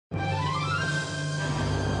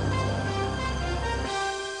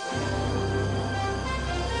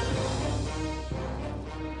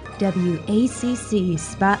WACC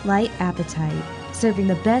Spotlight Appetite, serving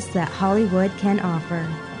the best that Hollywood can offer.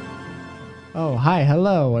 Oh, hi,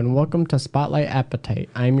 hello, and welcome to Spotlight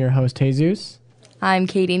Appetite. I'm your host, Jesus. I'm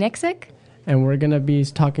Katie Nixick. And we're going to be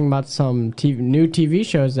talking about some new TV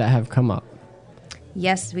shows that have come up.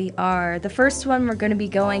 Yes, we are. The first one we're going to be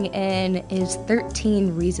going in is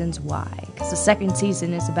 13 Reasons Why, because the second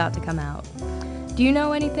season is about to come out. Do you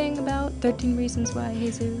know anything about 13 Reasons Why,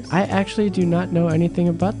 Jesus? I actually do not know anything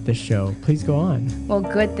about this show. Please go on. Well,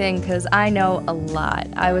 good thing, because I know a lot.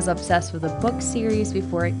 I was obsessed with a book series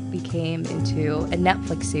before it became into a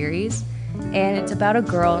Netflix series, and it's about a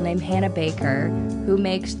girl named Hannah Baker who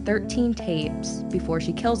makes 13 tapes before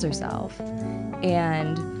she kills herself.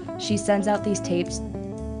 And she sends out these tapes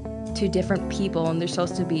to different people, and they're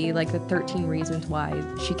supposed to be like the 13 reasons why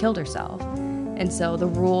she killed herself. And so the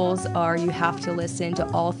rules are you have to listen to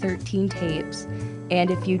all 13 tapes, and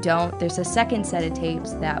if you don't, there's a second set of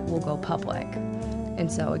tapes that will go public.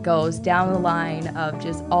 And so it goes down the line of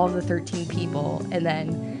just all the 13 people, and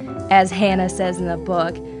then, as Hannah says in the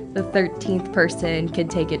book, the 13th person can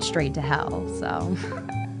take it straight to hell, so.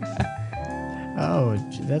 Oh,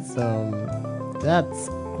 that's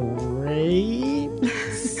great.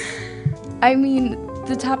 I mean,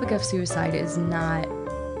 the topic of suicide is not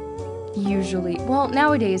usually, well,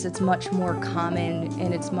 nowadays it's much more common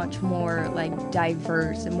and it's much more like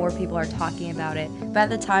diverse and more people are talking about it. But at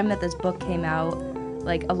the time that this book came out,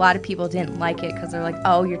 like a lot of people didn't like it because they're like,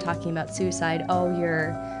 oh, you're talking about suicide. Oh,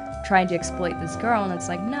 you're trying to exploit this girl. And it's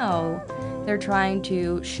like, no, they're trying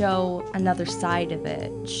to show another side of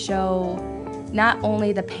it. Show not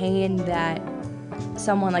only the pain that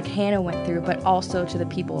someone like Hannah went through, but also to the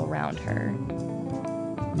people around her.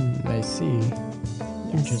 I see.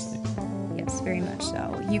 Yes. Interesting. Yes, very much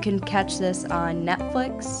so. You can catch this on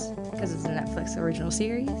Netflix, because it's a Netflix original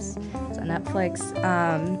series. It's on Netflix.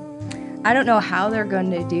 I don't know how they're going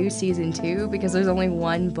to do season 2, because there's only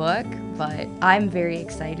one book, but I'm very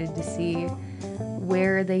excited to see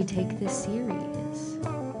where they take this series.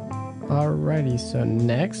 Alrighty, so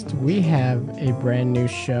next we have a brand new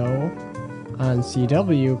show on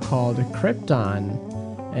CW called Krypton,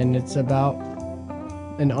 and it's about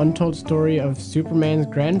an untold story of Superman's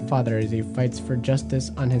grandfather as he fights for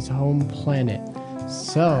justice on his home planet.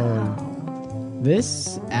 So,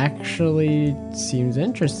 this actually seems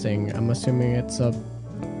interesting. I'm assuming it's a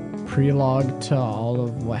prelogue to all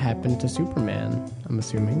of what happened to Superman, I'm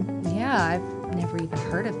assuming. Yeah, I've never even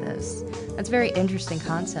heard of this. That's a very interesting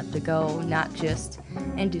concept to go not just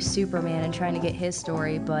into Superman and trying to get his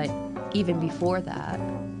story, but even before that.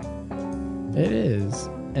 It is.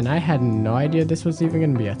 And I had no idea this was even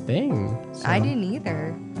going to be a thing. So. I didn't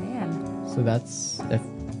either, man. So that's, if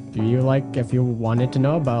you wanted to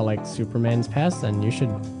know about like Superman's past, then you should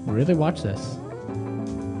really watch this.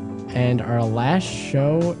 And our last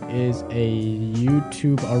show is a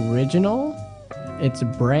YouTube original. It's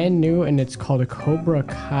brand new and it's called Cobra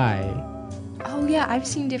Kai. Oh yeah, I've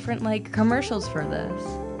seen different like commercials for this.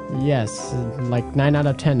 Yes, like 9 out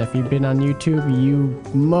of 10. If you've been on YouTube, you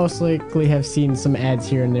most likely have seen some ads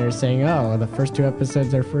here and there saying, oh, the first 2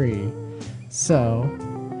 episodes are free. So,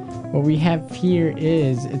 what we have here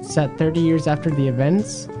is, it's set 30 years after the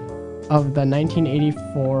events of the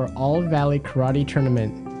 1984 All Valley Karate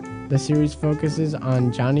Tournament. The series focuses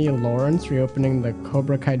on Johnny Lawrence reopening the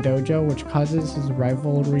Cobra Kai dojo, which causes his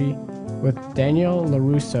rivalry with Daniel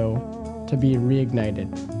LaRusso to be reignited.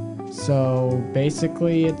 So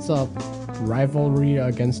basically it's a rivalry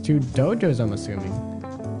against 2 dojos, I'm assuming.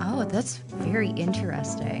 Oh, that's very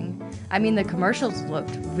interesting. I mean, the commercials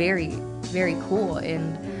looked very, very cool,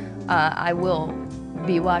 and I will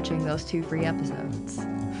be watching those 2 free episodes.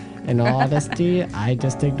 In all honesty, I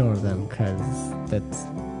just ignore them because that's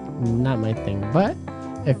not my thing. But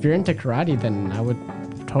if you're into karate, then I would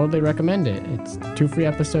totally recommend it. It's 2 free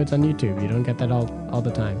episodes on YouTube. You don't get that all the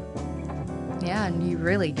time. Yeah, and you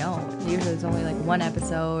really don't. Usually it's only like 1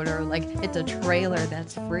 episode, or like it's a trailer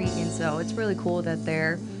that's free, and so it's really cool that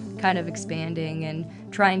they're kind of expanding and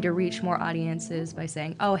trying to reach more audiences by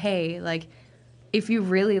saying, oh, hey, like, if you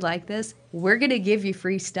really like this, we're going to give you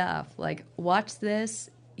free stuff. Like, watch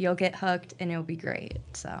this, you'll get hooked, and it'll be great.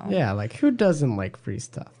 So yeah, like, who doesn't like free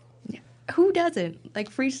stuff? Yeah. Who doesn't?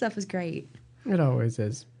 Like, free stuff is great. It always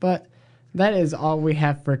is. But that is all we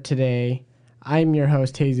have for today. I'm your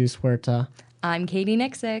host, Jesus Huerta. I'm Katie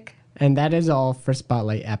Nixick. And that is all for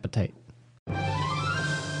Spotlight Appetite.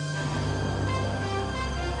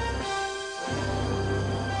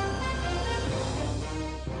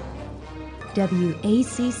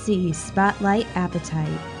 WACC Spotlight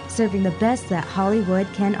Appetite, serving the best that Hollywood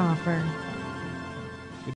can offer.